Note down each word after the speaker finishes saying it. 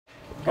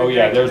Oh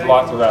yeah, there's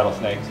lots of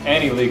rattlesnakes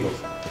and illegals.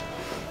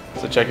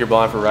 So check your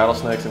blind for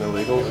rattlesnakes and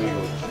illegals?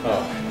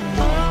 Oh.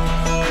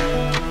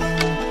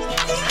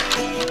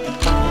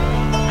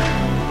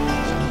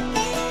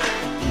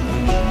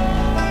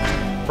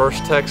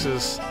 First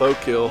Texas bow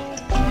kill.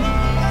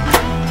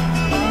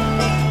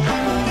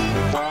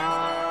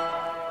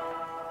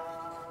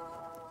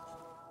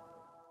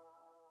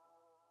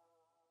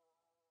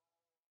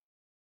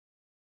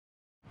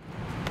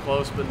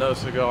 Close but no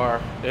cigar.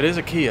 It is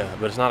a Kia,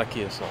 but it's not a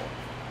Kia Soul.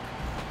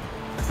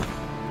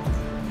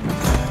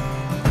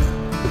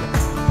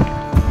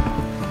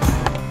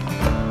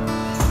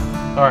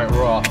 All right,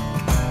 we're off.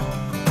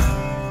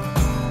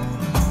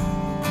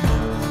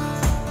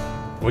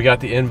 We got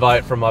the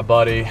invite from my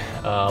buddy,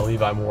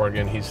 Levi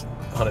Morgan. He's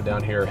hunted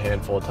down here a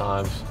handful of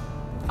times.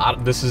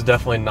 This is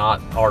definitely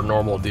not our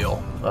normal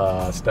deal.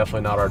 It's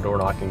definitely not our door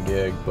knocking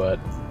gig, but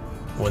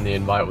when the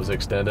invite was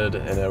extended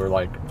and they were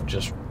like,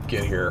 just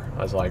get here,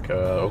 I was like,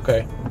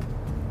 okay.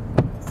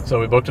 So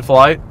we booked a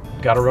flight,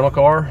 got a rental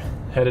car,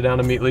 headed down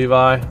to meet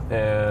Levi,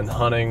 and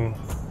hunting,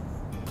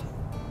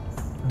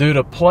 dude,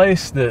 a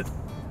place that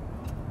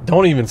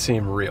don't even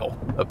seem real,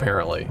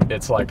 apparently.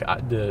 It's like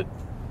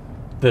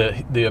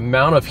the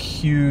amount of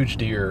huge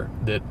deer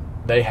that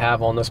they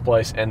have on this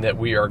place and that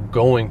we are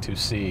going to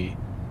see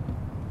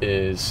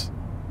is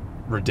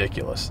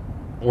ridiculous.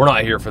 We're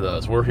not here for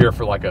those. We're here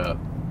for like a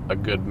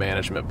good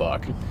management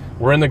buck.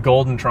 We're in the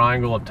Golden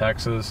Triangle of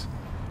Texas.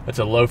 It's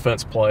a low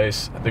fence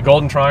place. The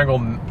Golden Triangle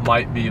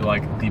might be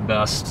like the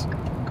best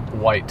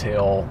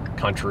whitetail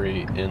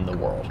country in the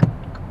world.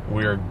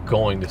 We're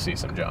going to see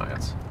some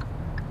giants.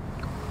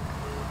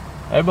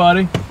 Hey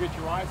buddy. Get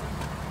your license?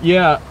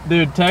 Yeah,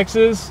 dude,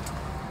 Texas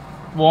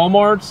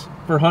Walmarts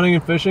for hunting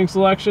and fishing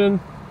selection,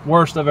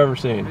 worst I've ever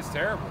seen. It's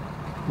terrible.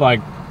 Like,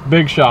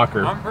 big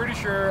shocker. I'm pretty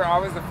sure I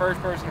was the first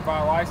person to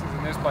buy a license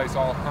in this place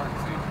all hunting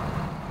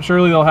season.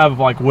 Surely they'll have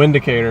like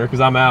Windicator,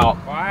 because I'm out.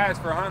 Well, I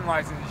asked for a hunting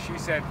license and she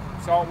said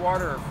salt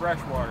water or fresh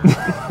water. I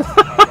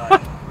was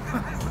like,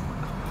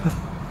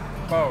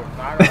 both.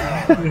 I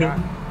don't know. Like,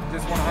 I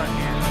just want to hunt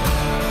here.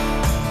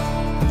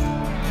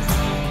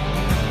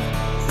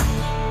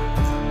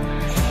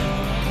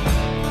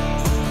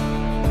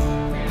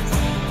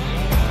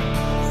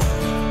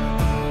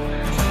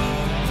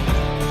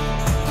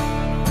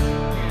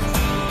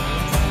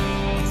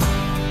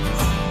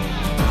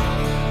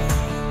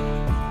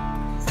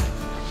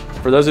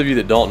 For those of you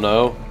that don't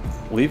know,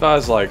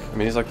 Levi's like, I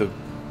mean, he's like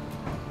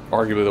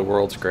arguably the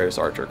world's greatest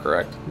archer,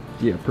 correct?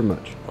 Yeah, pretty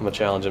much. I'm gonna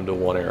challenge him to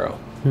one arrow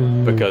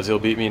because he'll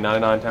beat me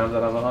 99 times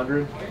out of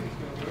 100.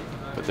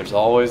 But there's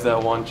always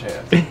that one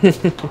chance.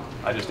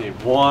 I just need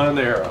one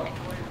arrow.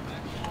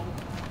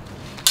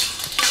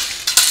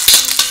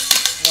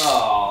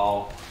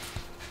 Oh.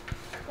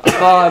 I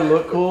thought I'd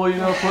look cool, you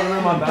know, putting them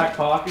in my back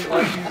pocket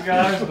like these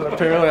guys, but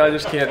apparently I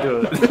just can't do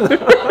it.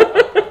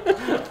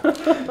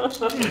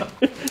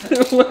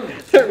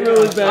 That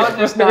really backfired. I'm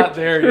just not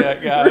there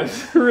yet,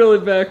 guys. Really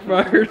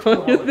backfired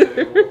on you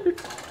there.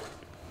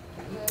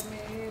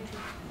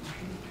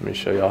 Let me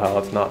show y'all how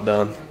it's not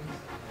done.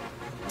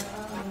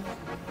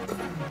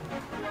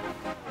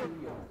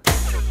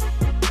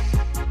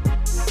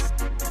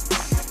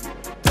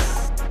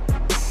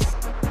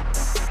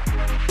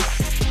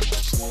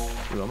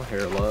 Dude, I'm a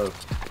hair low.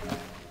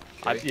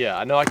 Yeah,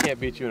 I know I can't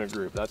beat you in a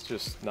group. That's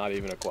just not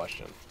even a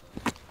question.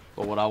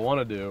 But what I want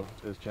to do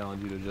is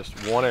challenge you to just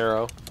one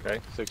arrow,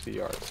 okay, 60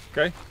 yards.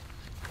 Okay.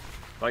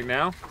 Like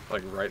now?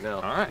 Like right now.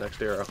 All right.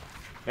 Next arrow.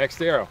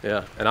 Next arrow.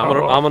 Yeah, and I'm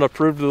gonna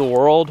prove to the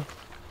world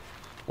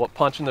what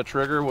punching the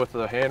trigger with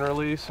a hand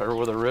release or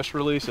with a wrist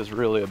release is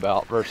really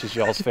about versus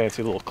y'all's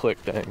fancy little click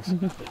things.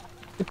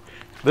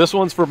 This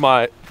one's for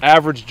my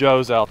average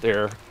Joes out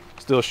there,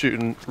 still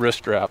shooting wrist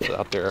straps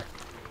out there.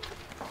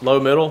 Low,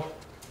 middle?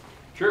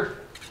 Sure.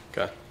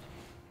 Okay.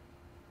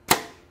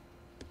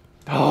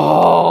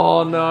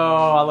 Oh no,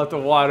 I left a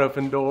wide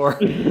open door.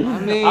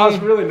 I was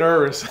really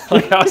nervous.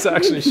 Like, I was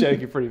actually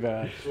shaking pretty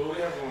bad.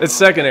 It's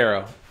second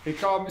arrow. He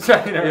called me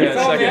second arrow.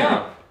 Yeah, second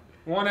arrow.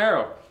 One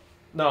arrow.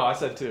 No, I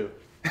said two.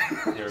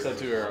 I said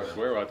 2 arrows. I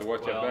swear we'll have to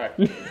watch that back.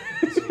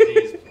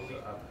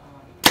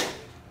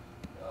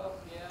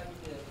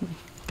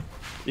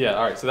 Yeah,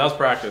 all right, so that was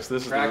practice.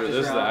 This is the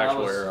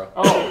actual arrow.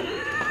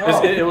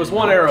 Oh. It was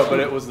one arrow, but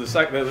it was the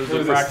second. It was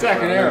the practice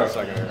second round, arrow. The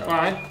second arrow.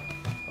 Fine.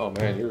 Oh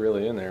man, you're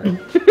really in there.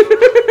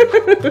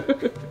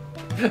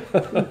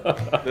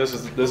 This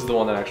is the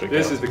one that actually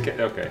counts. This is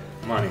the okay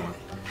money one.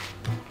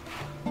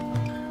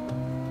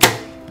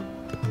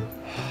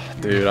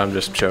 Dude, I'm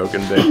just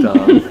choking big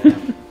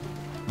time.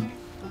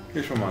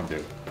 Here's what I'm gonna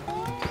do.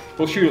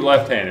 We'll shoot it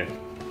left-handed.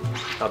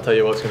 I'll tell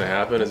you what's gonna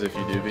happen is if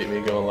you do beat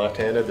me going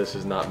left-handed, this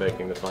is not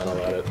making the final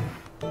edit.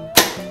 I'm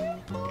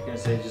gonna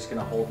say he's just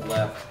gonna hold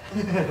left.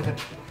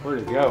 Where'd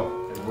it go?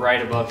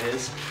 Right above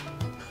his.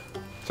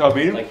 So I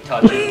beat him? Like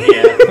touching.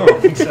 Yeah, I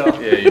don't think so.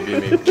 Yeah, you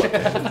beat me.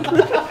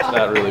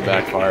 That really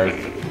backfired.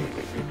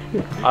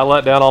 I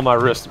let down all my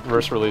wrist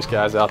release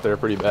guys out there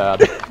pretty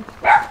bad.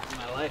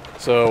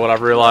 So what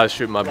I've realized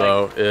shooting my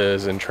bow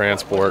is in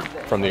transport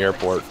from the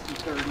airport.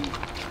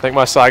 think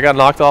my sight got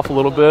knocked off a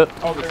little bit.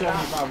 Oh, the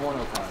 75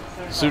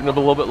 105. Shooting up a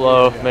little bit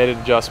low, made an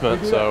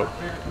adjustment, so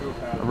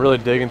I'm really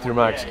digging through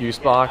my excuse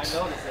box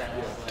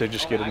to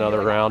just get another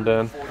round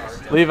in.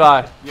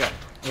 Levi, Yeah.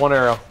 1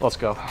 arrow, let's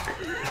go.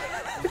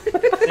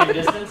 Same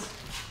distance?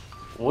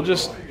 We're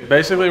just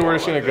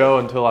gonna go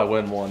until I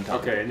win one time.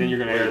 Okay, and then you're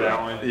gonna air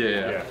that one.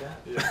 Yeah.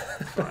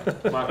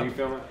 Mike, can you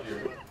film it?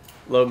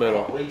 Low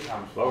middle.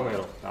 Low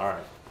middle. All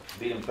right.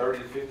 Beat them 30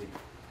 to 50.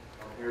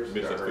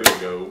 Missed a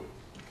field goal.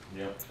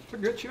 It's a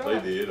good shot. They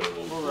did. A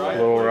little right.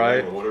 Little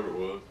right. Or whatever it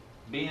was.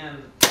 Being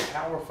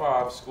Power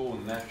 5 school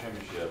in that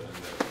championship,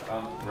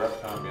 and the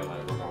rep time being like,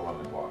 we're going to run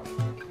the clock.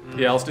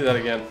 Yeah, let's do that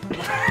again.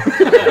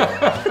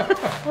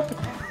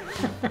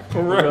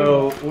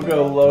 We'll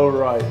go low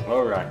right.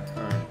 Low right.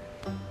 All right.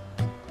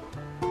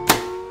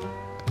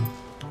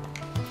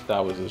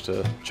 That was just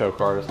a choke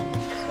artist.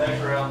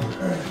 Next round.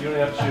 You don't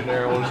have to shoot an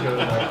arrow, we'll just go to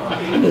the next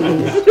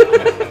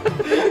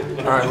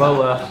one. Alright, low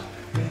left.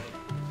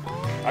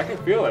 I can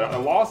feel it. A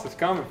loss is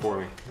coming for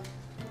me.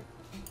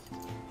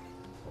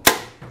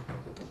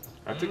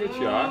 That's a good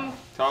shot.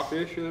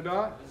 Top-ish of the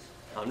dot.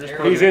 I'm just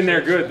He's in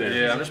there good then.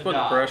 Yeah, I'm just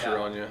putting pressure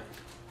on you.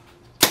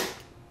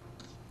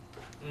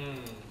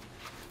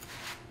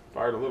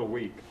 Fired a little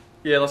weak.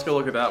 Yeah, let's go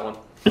look at that one.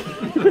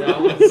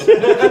 It's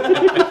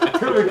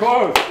gonna be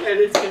close. It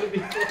is going to be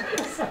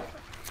close.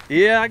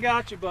 Yeah, I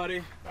got you,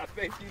 buddy. I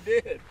think you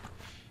did.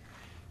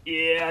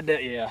 Yeah.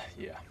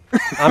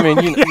 I mean,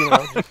 you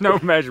know. No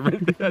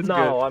measurement. That's No,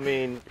 good. I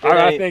mean.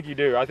 I think you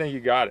do. I think you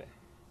got it.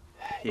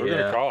 We're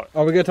gonna call it.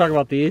 Are we gonna talk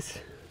about these?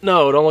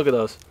 No, don't look at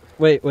those.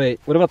 Wait.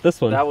 What about this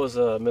one? That was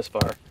a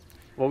misfire.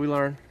 What we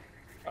learned?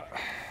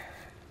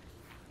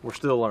 We're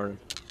still learning.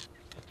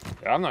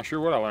 I'm not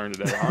sure what I learned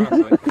today,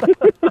 honestly.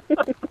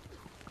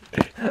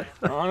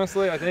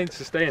 Honestly, I think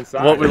to stay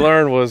inside. What we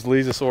learned was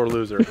Lee's a sore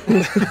loser.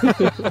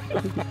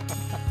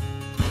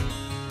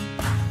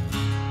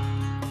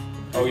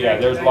 Oh yeah,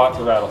 there's lots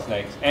of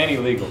rattlesnakes and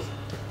illegals.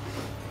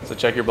 So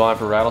check your blind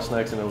for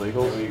rattlesnakes and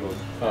illegals. Illegals.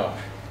 Oh.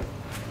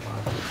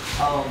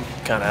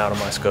 Kind of out of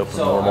my scope of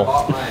So I normal.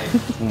 bought my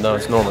No,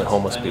 it's normally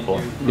homeless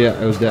people. Yeah,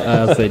 I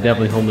would say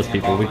definitely homeless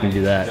people. We can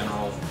do that.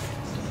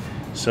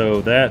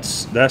 So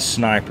that's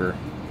Sniper.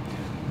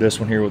 This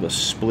one here with a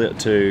split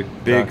 2,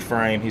 big Okay.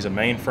 frame. He's a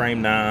mainframe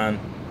 9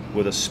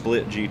 with a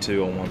split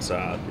G2 on one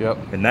side. Yep.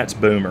 And that's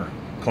Boomer,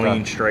 clean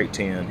Okay. straight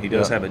 10. He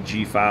does Yep. have a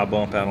G5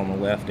 bump out on the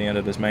left end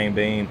of his main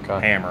beam. Okay.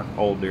 Hammer,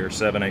 old deer,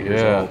 7, 8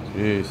 years Yeah, old.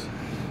 jeez.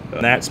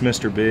 And that's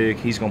Mr. Big.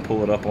 He's gonna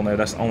pull it up on there.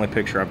 That's the only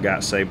picture I've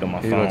got saved on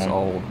my He phone. looks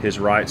old. His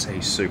right's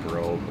he's super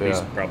old. He's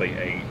Yeah. probably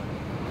 8.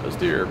 Those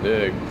deer are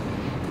big.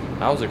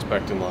 I was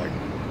expecting like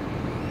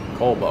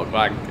coal buck.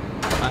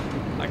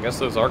 I guess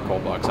those are coal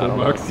bucks. I don't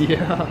know. Bucks,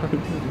 yeah.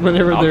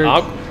 Whenever they're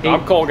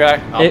I'm coal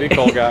guy. I'll be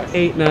coal guy.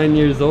 8, 9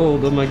 years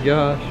old. Oh my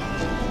gosh.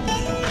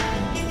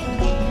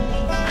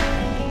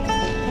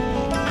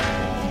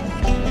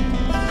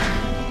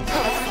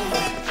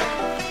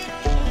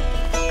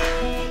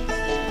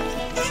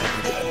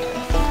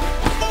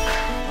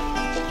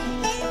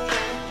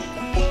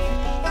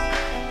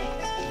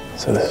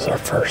 So this is our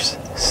first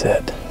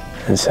sit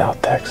in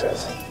South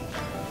Texas.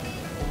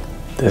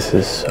 This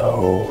is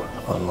so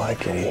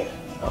unlike any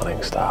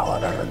hunting style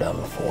I've ever done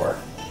before.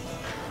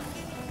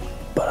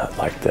 But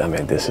I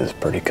mean, this is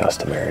pretty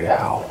customary to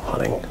how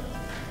hunting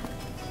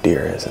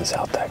deer is in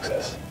South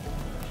Texas.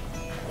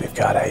 We've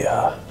got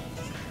a,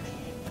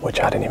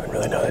 which I didn't even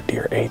really know that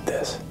deer ate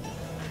this.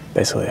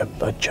 Basically a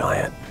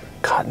giant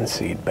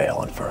cottonseed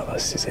bale in front of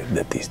us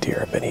that these deer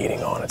have been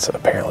eating on. It's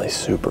apparently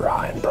super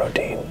high in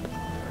protein.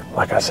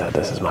 Like I said,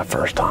 this is my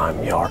first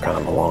time. Y'all are kind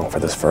of along for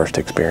this first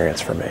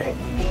experience for me.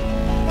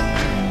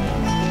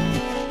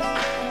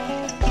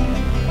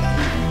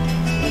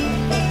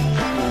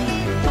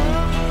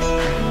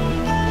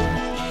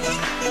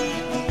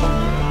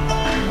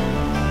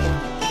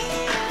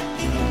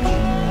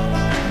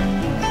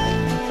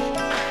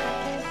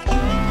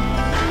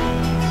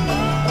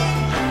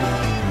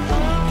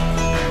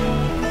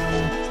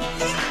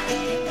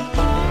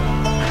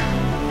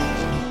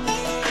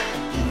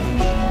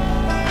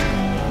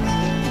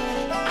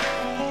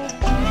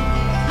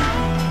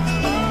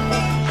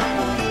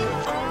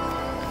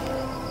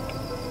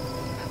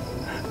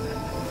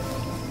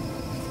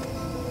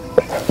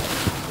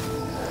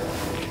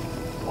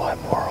 What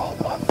world,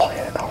 what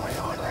planet are we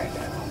on right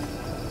now?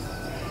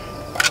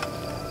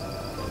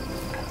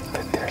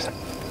 There's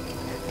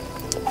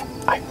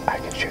I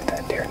can shoot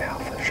that deer now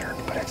for sure,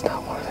 but it's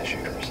not one of the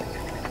shooters.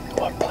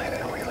 What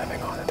planet are we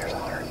living on that there's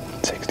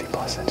 160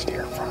 plus inch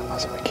deer in front of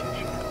us and we can't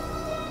shoot?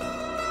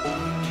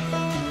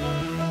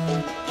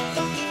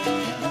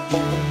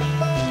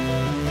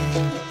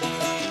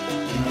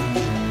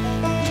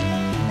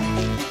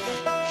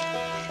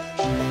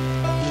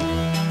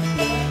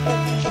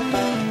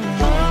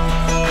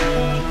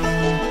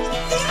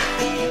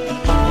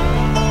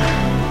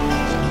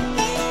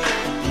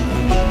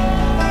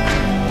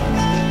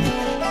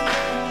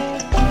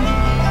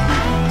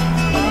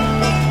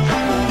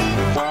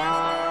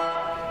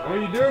 What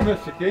are you doing,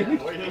 Mr. King?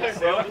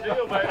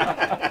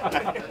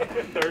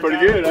 Pretty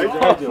good,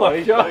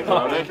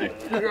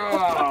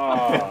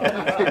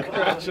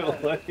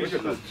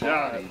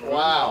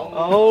 Wow.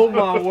 Oh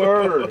my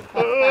word.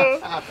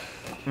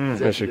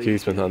 Mr.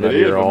 Keith's been on that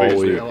deer all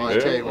week. Well, I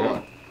tell you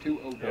what.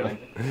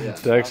 Yeah.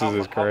 Texas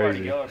is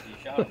crazy.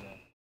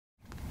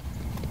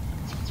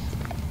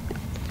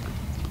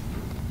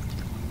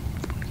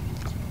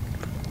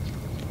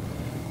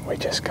 We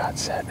just got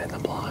set in the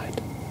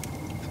blind.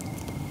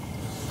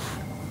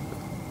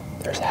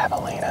 There's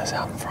javelinas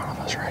out in front of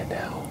us right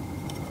now.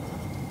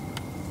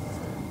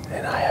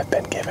 And I have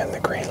been given the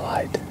green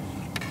light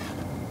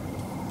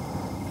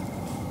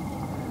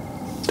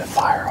to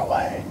fire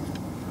away.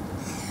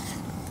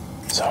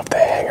 So if they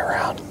hang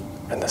around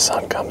and the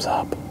sun comes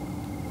up,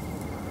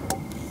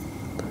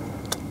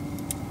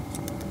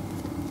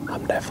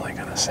 I'm definitely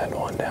gonna send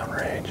one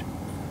downrange.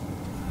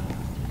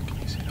 Can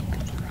you see the one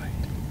on the right?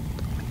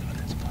 Oh,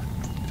 that's one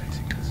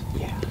facing us.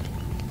 Yeah.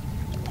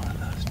 One of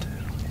those two.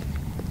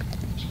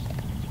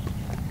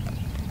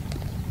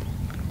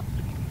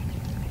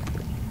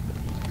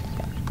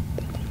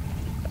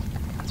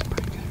 That's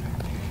pretty good right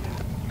there.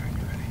 Yeah. Are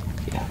you ready?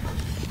 Yeah.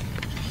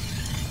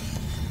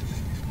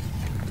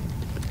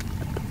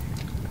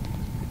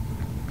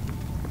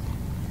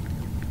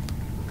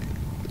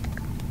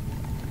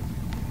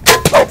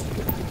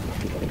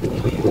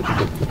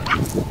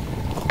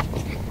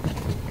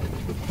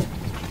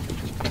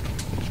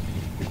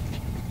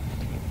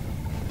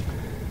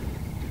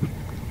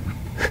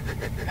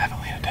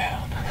 Javelina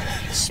down.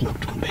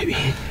 Smoked one, baby.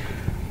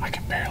 I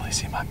can barely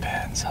see my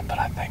pins, but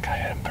I think I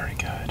hit him pretty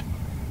good.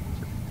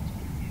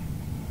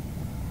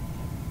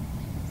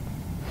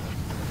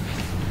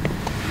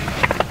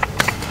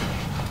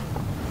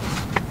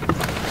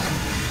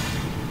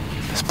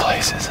 This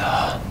place is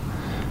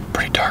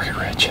pretty target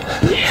rich.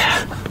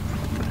 Yeah.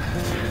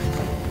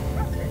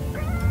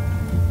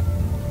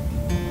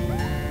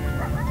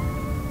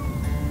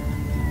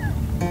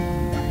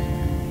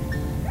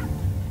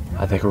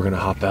 I think we're gonna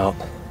hop out,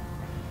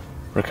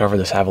 recover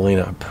this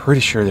javelina. I'm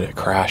pretty sure that it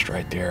crashed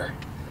right there.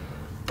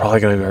 Probably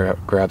gonna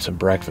grab some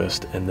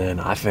breakfast, and then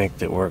I think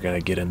that we're gonna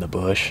get in the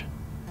bush.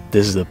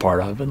 This is the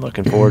part I've been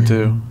looking forward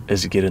to,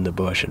 is to get in the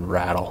bush and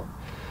rattle.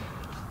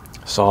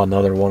 Saw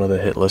another one of the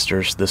hit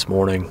listers this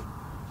morning,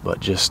 but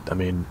just, I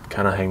mean,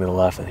 kind of hang to the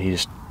left, and he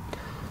just,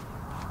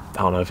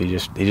 I don't know if he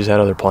just had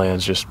other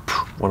plans, just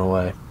went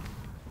away.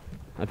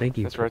 I think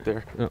you. That's right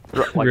there. Oh,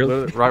 Like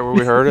really? right where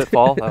we heard it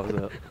fall, that was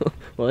it.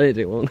 Well, they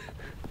did one.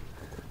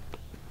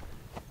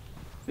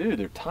 Dude,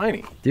 they're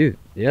tiny. Dude,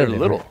 yeah, They're they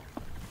little. were.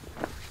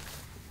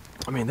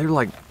 I mean, they're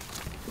like,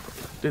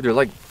 dude, they're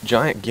like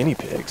giant guinea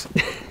pigs.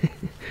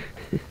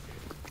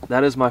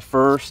 That is my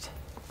first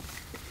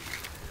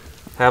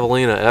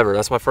javelina ever.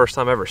 That's my first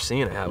time ever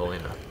seeing a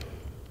javelina.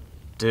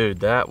 Dude,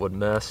 that would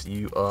mess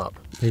you up.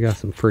 They got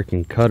some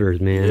freaking cutters,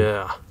 man.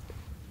 Yeah.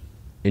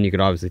 And you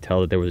could obviously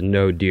tell that there was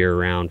no deer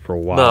around for a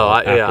while.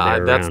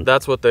 No,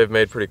 that's what they've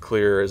made pretty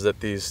clear, is that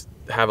these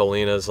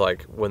javelinas,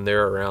 like, when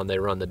they're around, they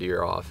run the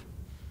deer off.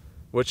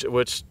 Which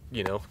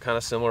you know, kind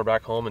of similar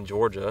back home in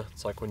Georgia.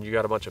 It's like when you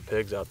got a bunch of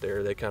pigs out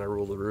there, they kind of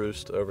rule the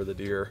roost over the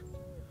deer.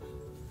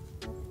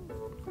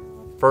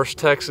 First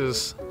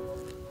Texas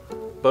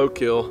bow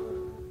kill.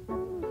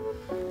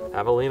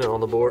 Javelina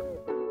on the board.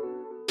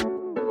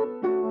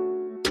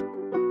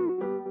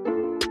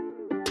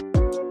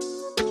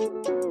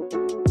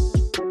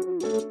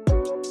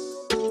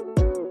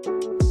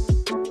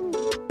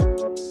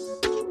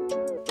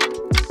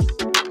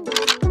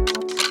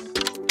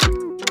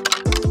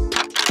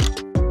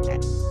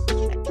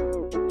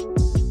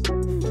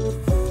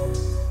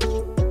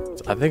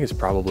 I think it's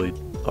probably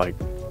like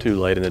too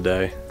late in the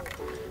day.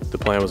 The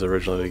plan was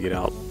originally to get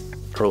out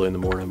early in the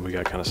morning. We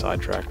got kind of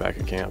sidetracked back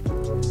at camp.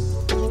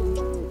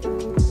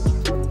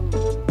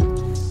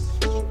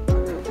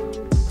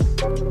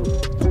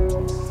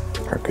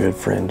 Our good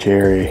friend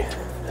Jerry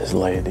has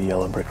laid the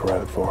yellow brick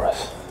road for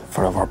us in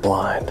front of our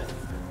blind.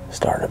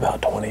 Starting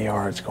about 20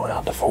 yards, going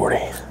out to 40,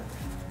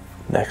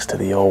 next to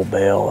the old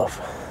bale of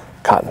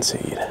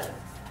cottonseed.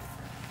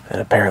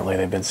 And apparently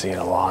they've been seeing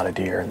a lot of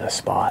deer in this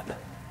spot.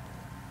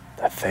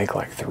 I think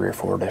like 3 or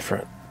 4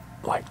 different,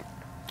 like,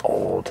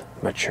 old,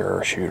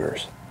 mature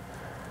shooters.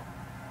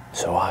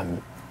 So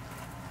I'm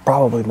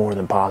probably more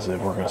than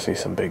positive we're gonna see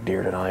some big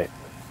deer tonight.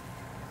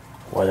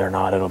 Whether or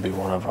not it'll be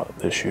one of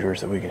the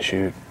shooters that we can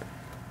shoot,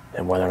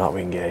 and whether or not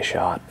we can get a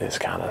shot is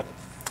kind of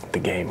the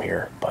game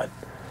here. But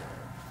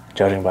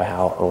judging by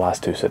how the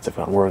last 2 sets have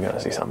gone, we're gonna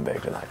see something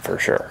big tonight for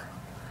sure.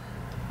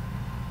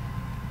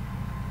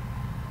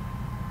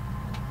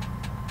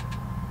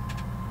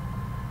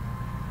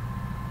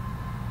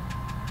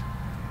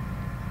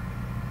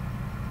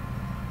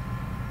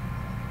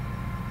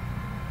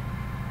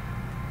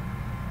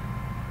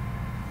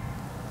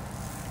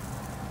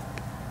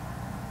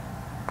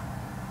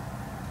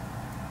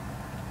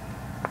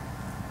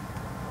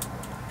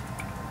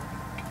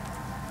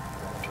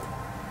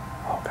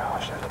 Oh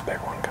gosh, there's a big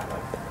one coming.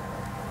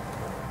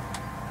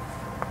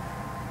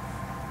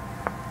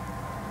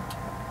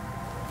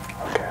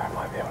 Okay, I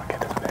might be able to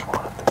get this big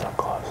one if it's up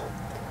close.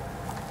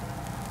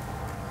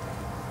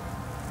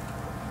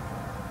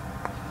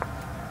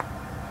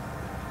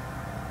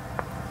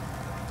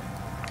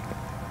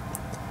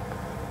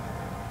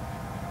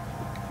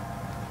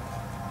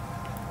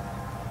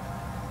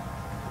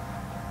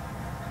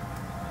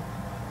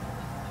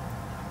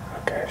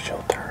 Okay, if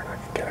she'll turn, I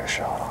can get a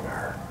shot on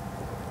her.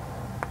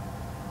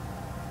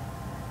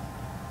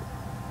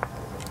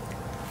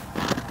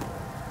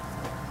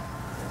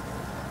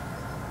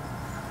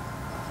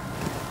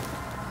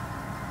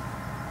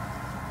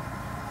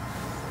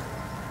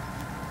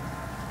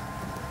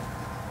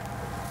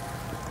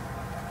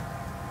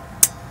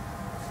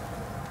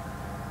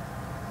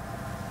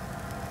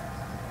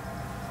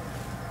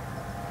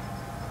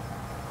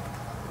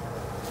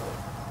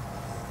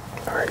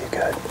 Are you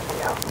good?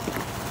 Yeah.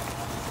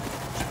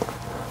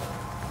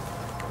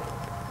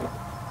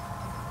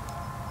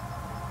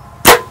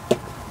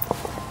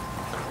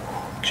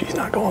 She's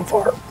not going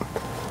far.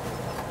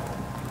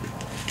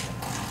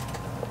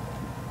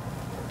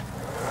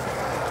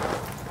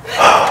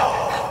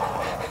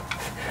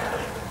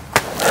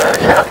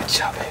 Yeah, good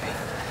job, baby.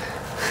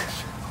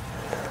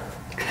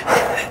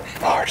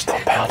 My heart's still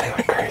pounding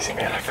like crazy,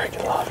 man. I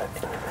freaking love it.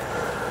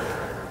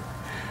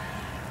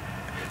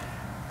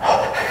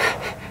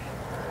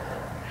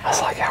 I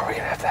was like, how are we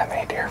gonna have that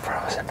many deer in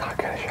front of us and not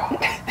get a shot?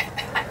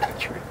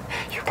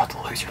 You're about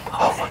to lose your mind.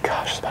 Oh my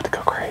gosh, it's about to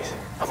go crazy.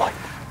 I'm like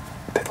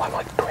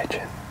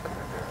twitching.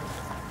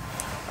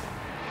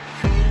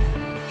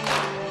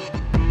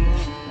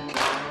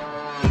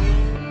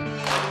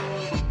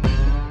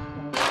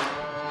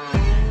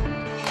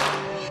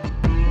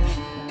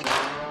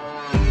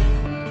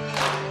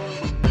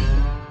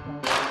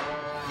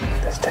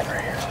 This 10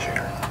 right here is a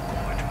shooter.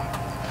 Which one?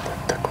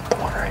 The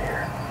one right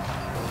here.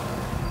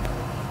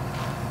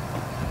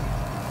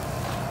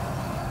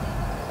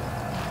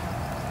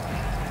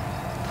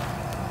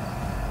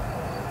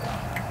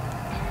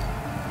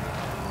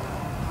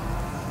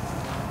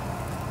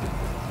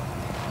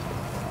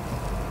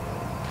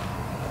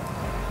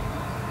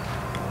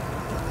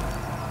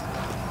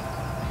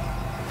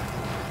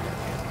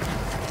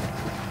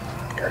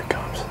 Here it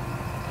comes.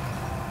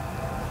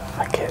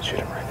 I can't shoot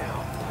him right now.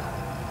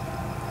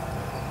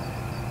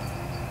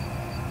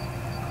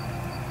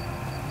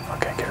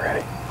 Okay, get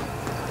ready.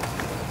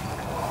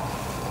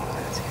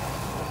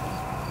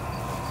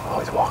 Oh,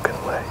 he's walking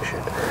away.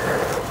 Shoot.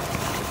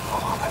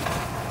 Hold on.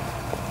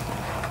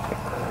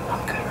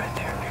 I'm good right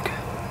there. You're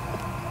good.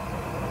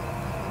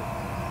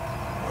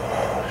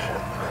 Oh,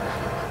 shit.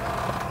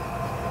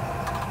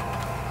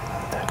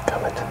 That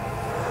coming.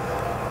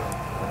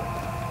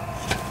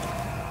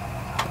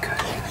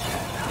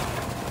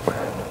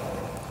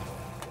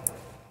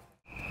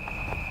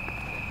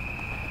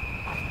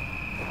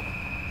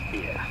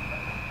 Yeah.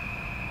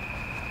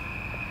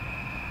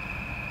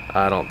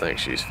 I don't think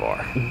she's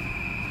far.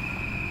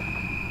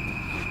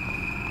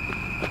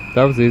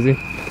 That was easy.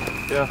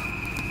 Yeah.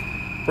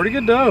 Pretty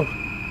good doe.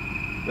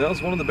 That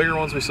was one of the bigger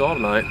ones we saw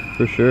tonight.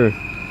 For sure.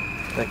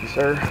 Thank you,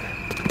 sir.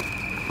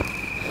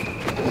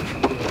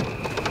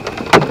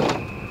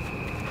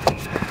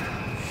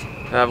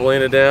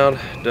 Javelina down,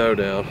 doe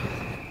down.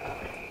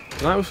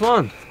 Tonight was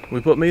fun.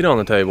 We put meat on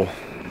the table.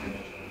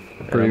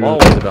 And I'm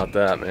always about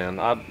that, man.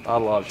 I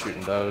love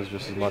shooting does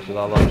just as much as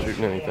I love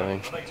shooting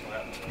anything.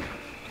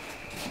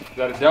 Is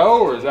that a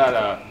doe or is that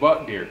a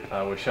buck deer?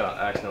 We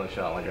accidentally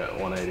shot like at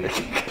 180.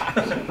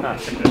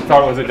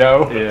 Thought it was a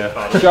doe? Yeah.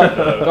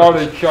 Thought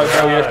they shot a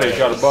doe yesterday,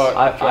 shot a buck.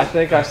 I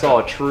think I saw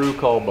a true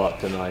cull buck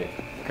tonight.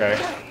 Okay.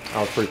 I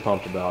was pretty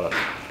pumped about it.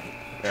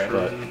 Okay.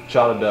 But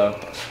shot a doe.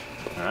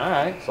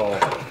 Alright. Saw a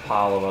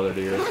pile of other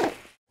deer.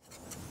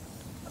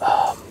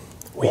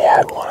 We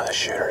had one of the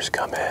shooters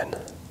come in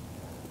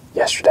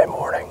yesterday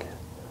morning.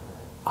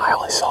 I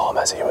only saw him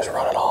as he was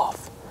running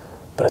off.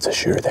 But it's a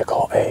shooter they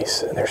call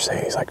Ace, and they're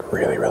saying he's like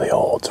really, really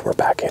old. So we're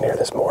back in here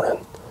this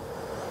morning,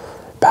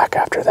 back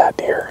after that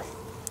deer.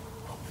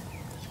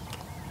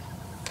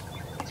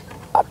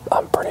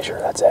 I'm pretty sure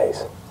that's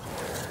Ace.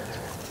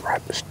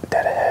 Right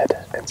dead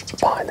ahead and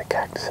behind the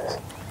cactuses.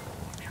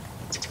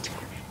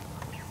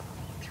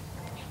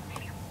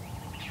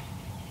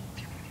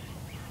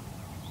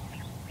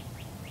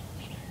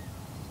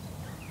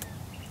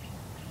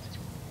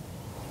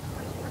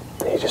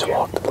 He just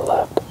walked to the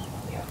left.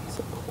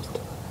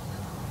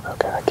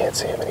 Okay, I can't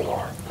see him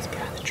anymore. He's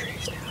behind the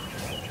trees now.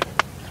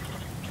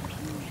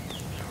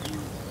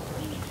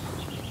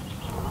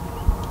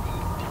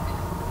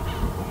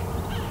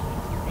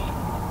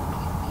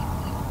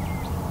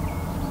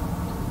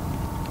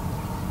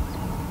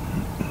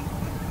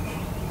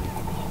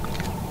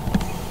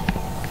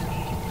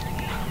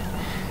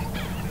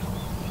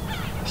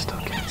 I still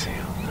can't see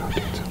him. No,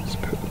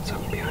 dude,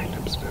 something behind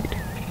him spooked.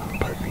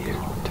 Pardon me,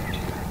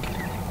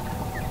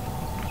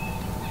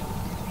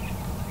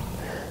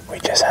 we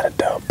just had a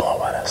doe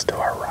blow at us to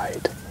our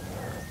right.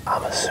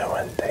 I'm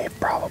assuming that he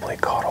probably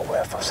caught a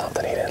whiff of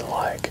something he didn't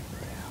like.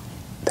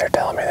 They're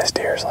telling me this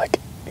deer's like,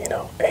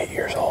 8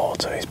 years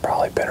old, so he's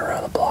probably been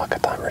around the block a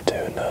time or two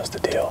and knows the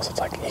deal. So it's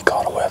like he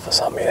caught a whiff of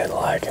something he didn't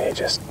like and he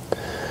just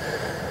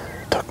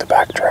took the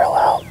back trail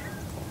out.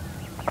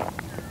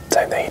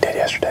 Same thing he did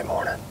yesterday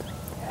morning.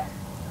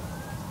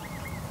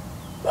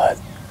 But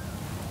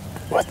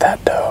with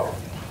that doe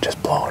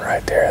just blowing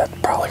right there,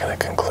 that's probably going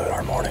to conclude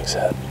our morning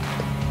set.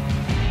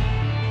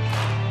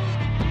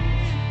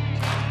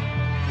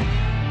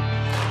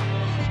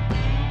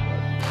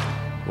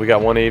 We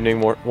got one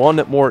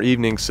more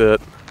evening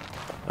sit.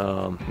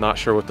 Not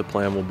sure what the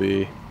plan will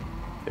be.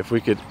 If we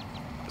could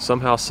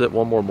somehow sit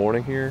one more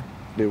morning here,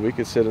 dude, we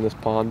could sit in this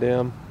pond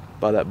dam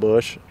by that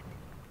bush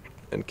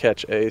and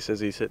catch Ace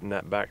as he's hitting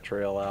that back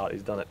trail out.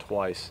 He's done it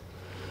twice.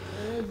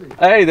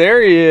 Hey,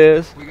 there he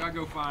is. We gotta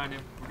go find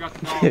him. We got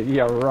the dog.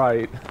 Yeah,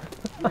 right.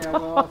 Yeah,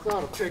 well, I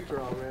saw the picture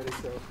already,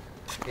 so.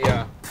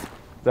 Yeah. Is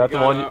that the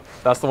one?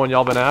 That's the one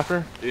y'all been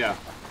after? Yeah.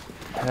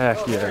 Heck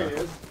Oh, yeah. there he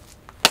is.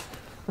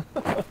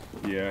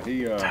 Yeah, he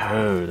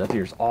Dude, that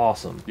deer's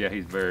awesome. yeah,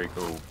 he's very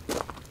cool.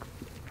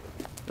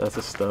 That's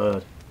a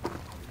stud.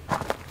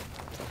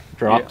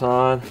 Drop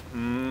time.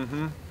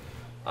 Mm-hmm.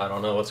 I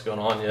don't know what's going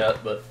on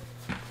yet, but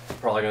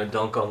probably gonna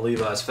dunk on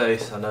Levi's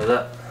face. I know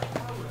that.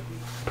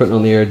 Putting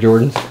on the Air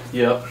Jordans.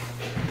 Yep.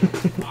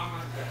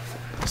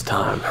 It's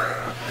time.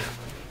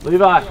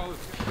 Levi.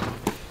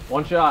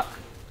 One shot.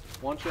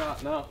 One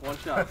shot. No, one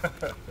shot.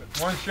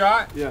 One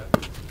shot? Yeah.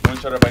 One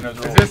shot, everybody knows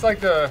the Is rules. this like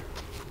the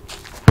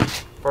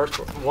First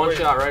one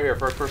shot right here.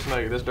 First person to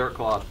make it. This dirt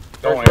clod.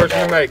 first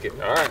person to make it?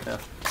 All right. Yeah.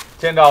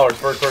 $10,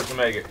 first person to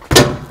make it.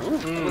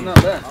 Not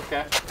bad.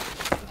 Okay.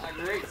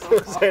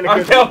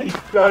 I'm telling you,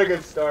 Not a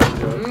good start,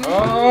 Joe.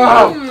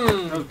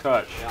 oh, no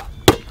touch.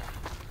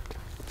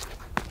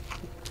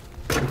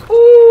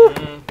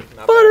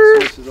 Butter.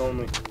 This is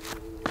only.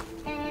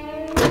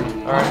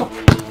 All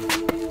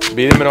right.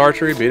 Beat him in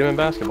archery. Beat him in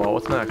basketball.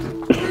 What's next?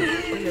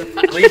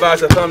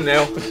 Levi's a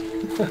thumbnail.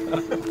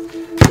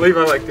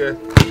 Levi like this.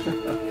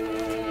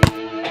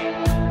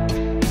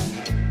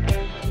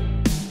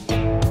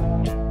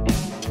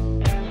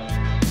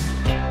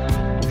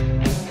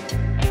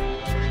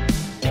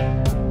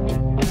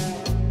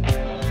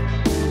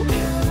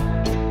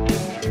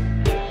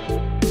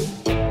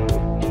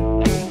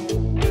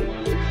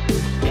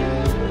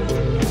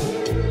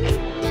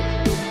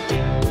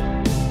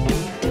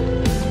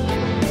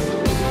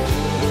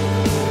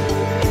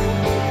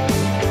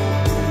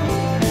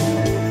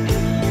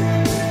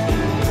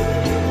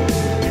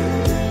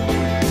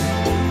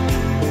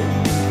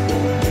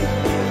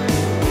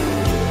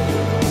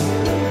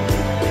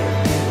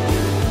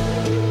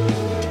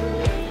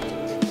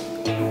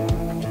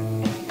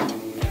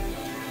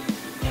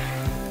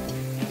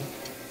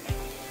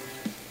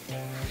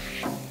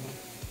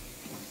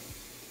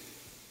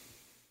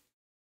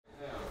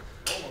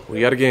 We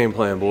got a game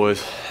plan,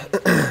 boys.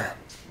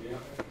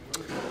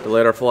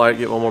 Delayed our flight,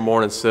 get one more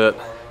morning sit.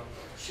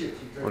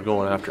 We're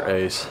going after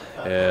Ace,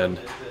 and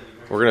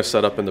we're gonna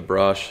set up in the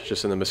brush,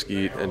 just in the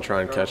mesquite, and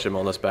try and catch him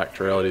on this back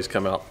trail that he's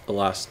come out the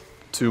last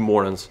 2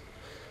 mornings.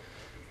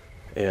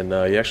 And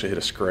he actually hit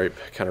a scrape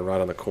kind of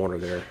right on the corner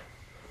there.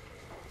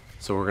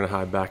 So we're gonna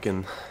hide back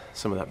in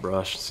some of that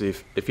brush, see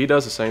if he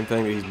does the same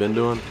thing that he's been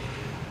doing.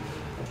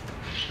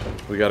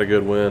 We got a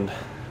good wind,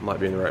 might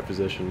be in the right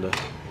position to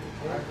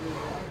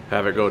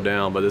have it go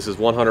down, but this is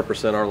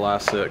 100% our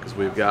last sit because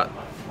we've got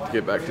to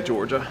get back to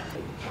Georgia.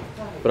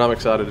 But I'm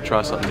excited to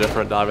try something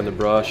different, dive in the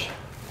brush.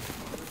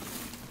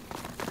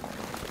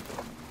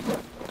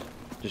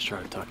 Just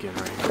try to tuck in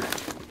right here.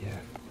 Yeah.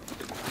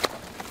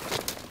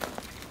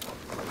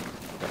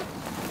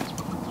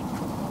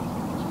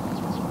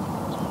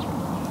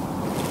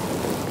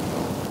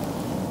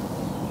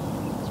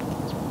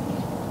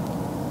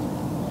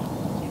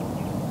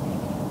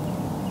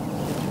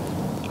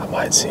 I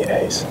might see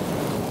Ace.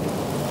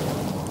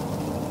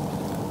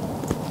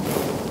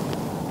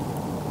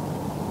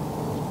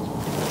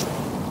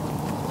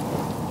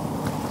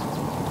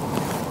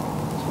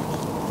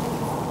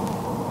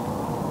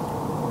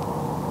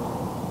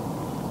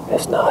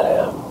 It's not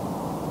him.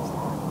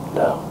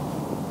 No.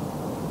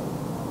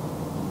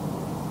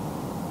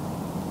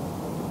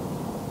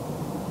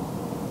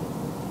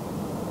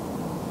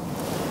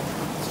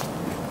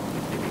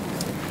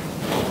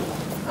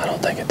 I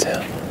don't think it's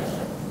him.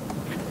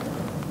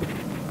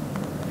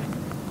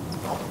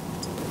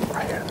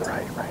 Right here to the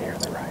right, right here to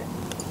the right.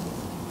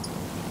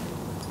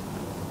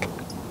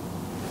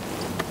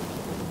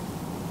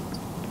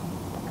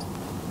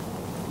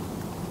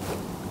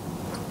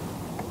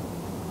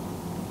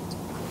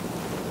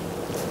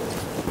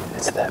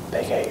 It's that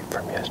big 8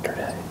 from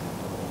yesterday.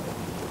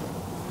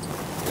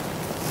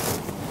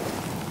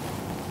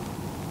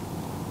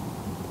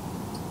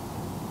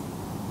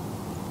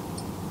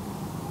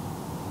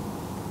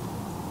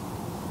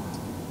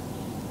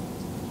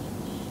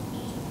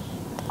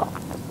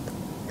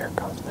 Here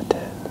comes the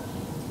 10.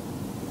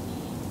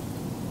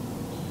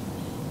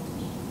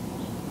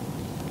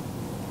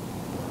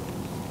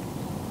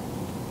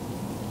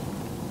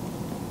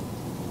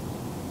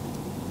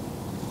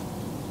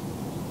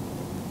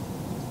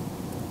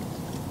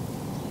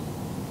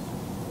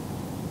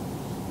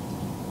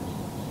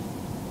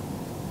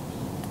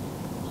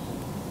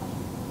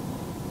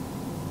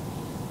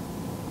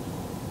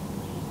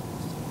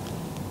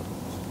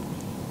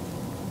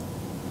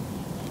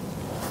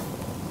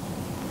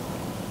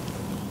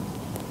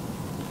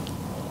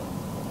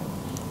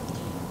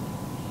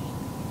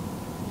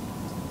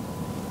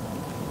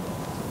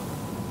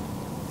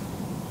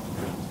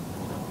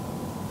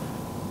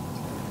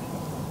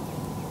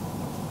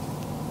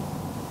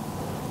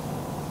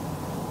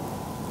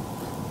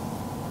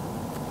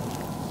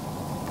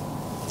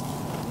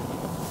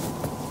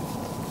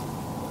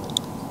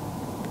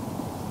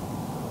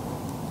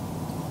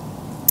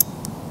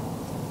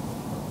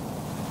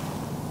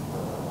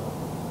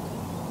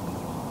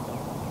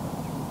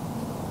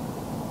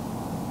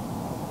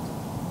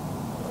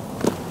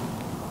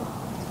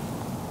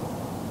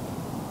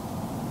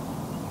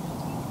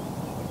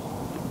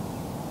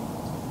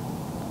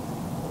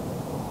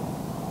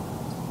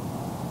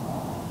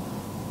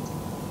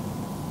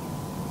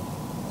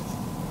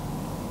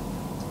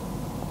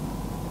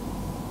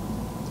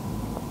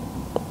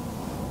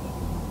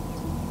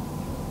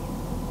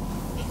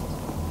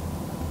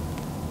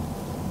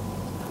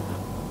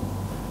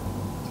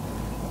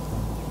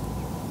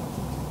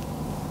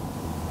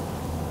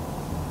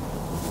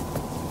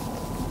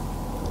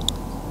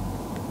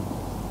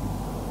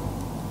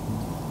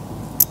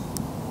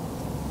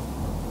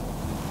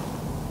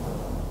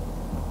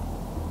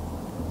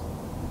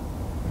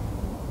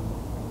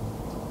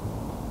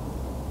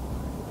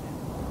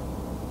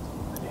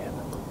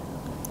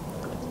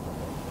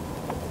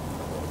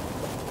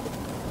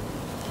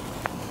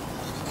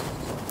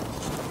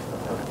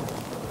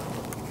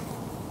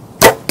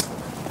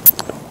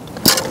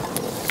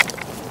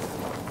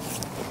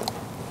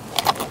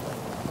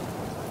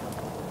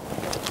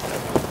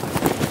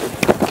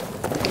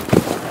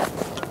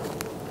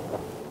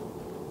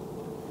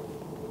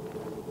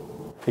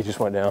 He just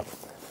went down.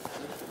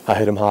 I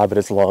hit him high, but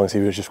his lungs,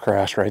 he was just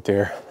crashed right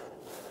there.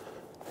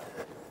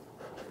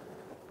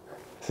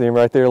 See him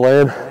right there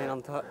laying? Laying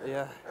on top,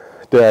 yeah.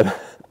 Dead.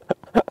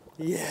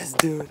 Yes,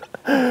 dude.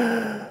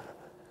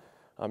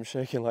 I'm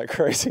shaking like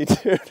crazy,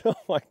 dude. Oh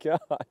my gosh.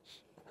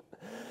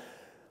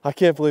 I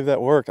can't believe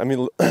that worked. I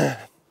mean,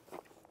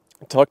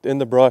 tucked in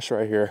the brush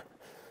right here.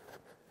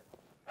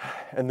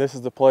 And this is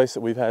the place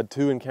that we've had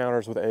 2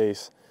 encounters with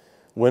Ace.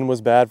 Wind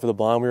was bad for the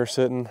blind we were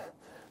sitting.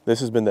 This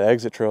has been the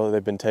exit trail that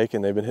they've been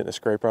taking. They've been hitting a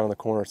scrape right on the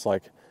corner. It's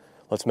like,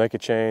 let's make a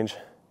change.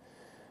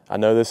 I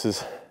know this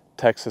is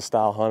Texas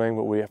style hunting,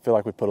 but I feel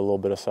like we put a little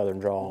bit of southern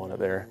draw on it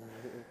there.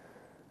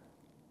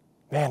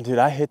 Man, dude,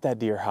 I hit that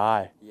deer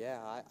high.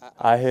 Yeah,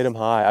 I hit him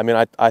high. I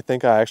mean, I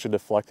think I actually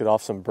deflected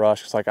off some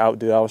brush. It's like, I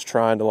was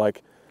trying to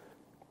like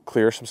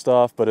clear some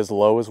stuff, but as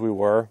low as we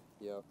were.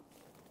 Yep.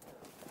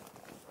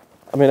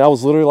 I mean, I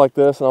was literally like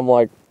this, and I'm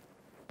like,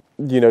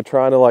 you know,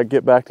 trying to like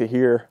get back to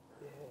here.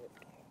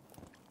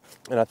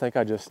 And I think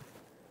I just,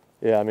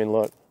 yeah, I mean,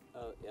 look.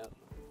 Oh, yeah.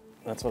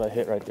 That's what I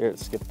hit right there. It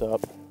skipped up.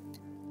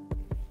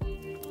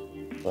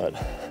 But,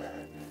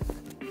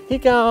 he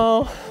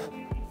go.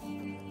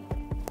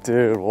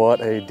 Dude,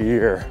 what a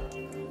deer.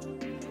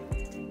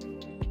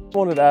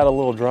 Wanted to add a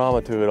little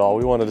drama to it all.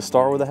 We wanted to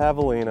start with a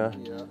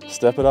javelina,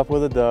 step it up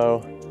with a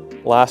doe,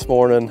 last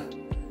morning,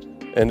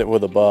 end it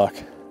with a buck.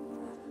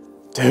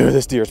 Dude,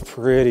 this deer's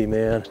pretty,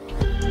 man.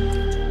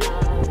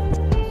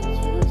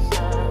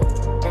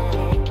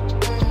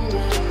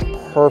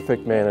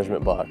 Perfect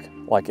management buck,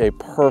 like a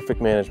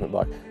perfect management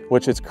buck,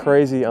 which is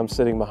crazy I'm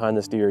sitting behind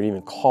this deer and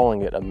even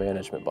calling it a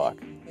management buck.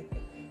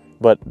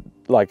 But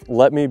like,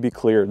 let me be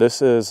clear,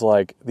 this is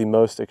like the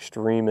most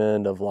extreme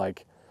end of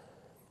like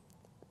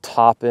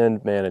top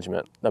end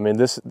management. I mean,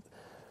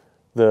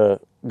 the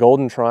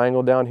golden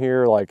triangle down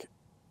here, like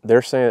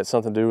they're saying it's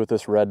something to do with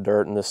this red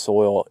dirt and this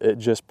soil. It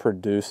just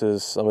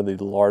produces some of the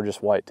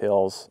largest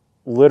whitetails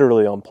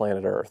literally on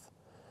planet Earth.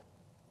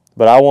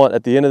 But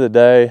at the end of the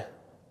day,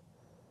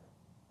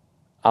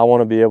 I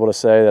want to be able to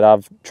say that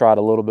I've tried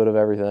a little bit of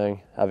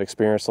everything. I've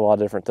experienced a lot of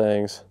different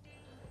things.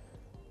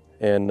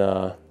 And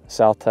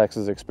South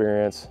Texas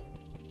experience,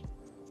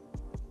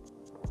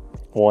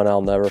 one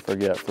I'll never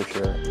forget for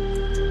sure.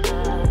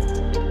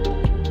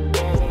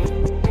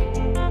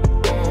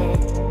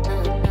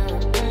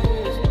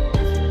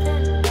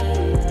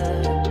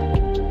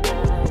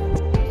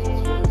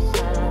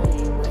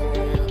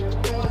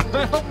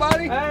 Well,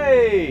 buddy,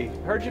 Hey,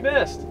 heard you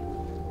missed.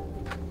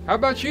 how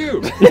about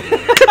you?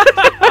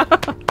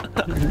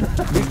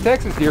 These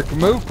Texas deer can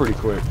move pretty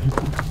quick.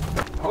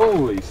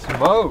 Holy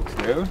smokes,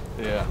 dude.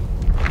 Yeah,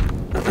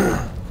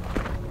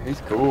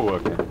 He's cool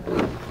looking.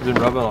 he's been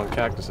rubbing on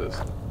cactuses.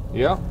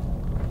 Yeah.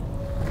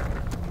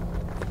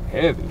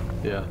 Heavy.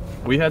 Yeah,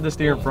 we had this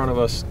deer in front of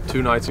us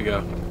 2 nights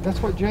ago.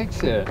 That's what Jake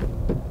said.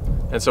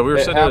 And so we were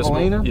At sitting there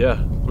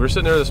Javelina? we were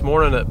sitting there this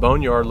morning at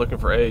Boneyard looking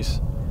for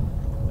Ace.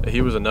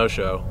 He was a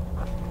no-show.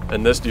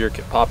 And this deer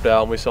popped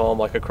out and we saw him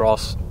like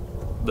across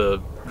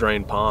the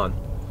drained pond.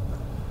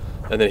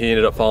 And then he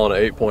ended up following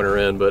an 8-pointer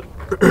in, but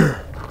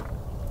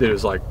it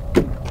was like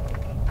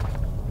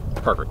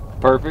perfect.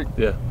 Perfect.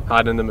 Yeah,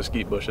 hiding in the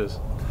mesquite bushes.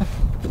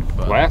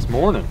 Last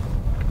morning.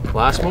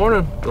 Last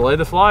morning, delayed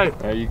the flight.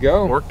 There you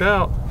go. Worked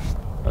out.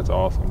 That's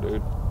awesome,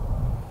 dude.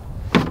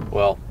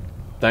 Well,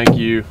 thank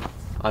you.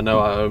 I know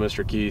I owe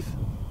Mr. Keith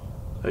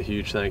a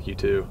huge thank you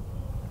too.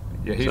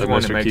 Yeah, he's So the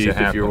one Mr. that makes Keith, it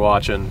happen. if you're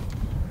watching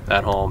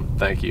at home,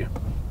 thank you.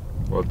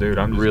 Well, dude,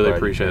 I'm just Really glad you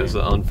appreciate it. It's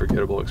came. an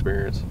unforgettable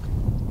experience.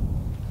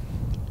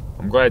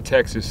 I'm glad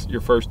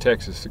your first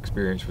Texas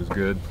experience was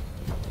good.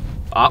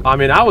 I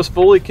mean, I was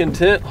fully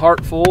content,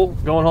 heart full,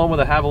 going home with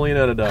a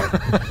javelina and a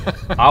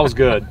doe. I was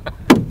good.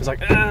 It's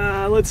like,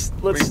 let's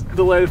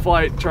delay the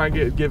flight, try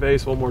and give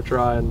Ace one more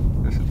try,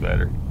 and This is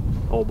better.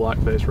 old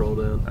blackface rolled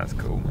in. That's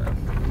cool, man.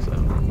 So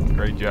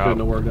Great couldn't job.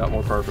 have worked out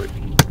more perfect.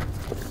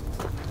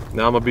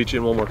 Now I'm gonna beat you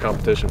in one more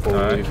competition before we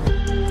All right.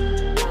 leave.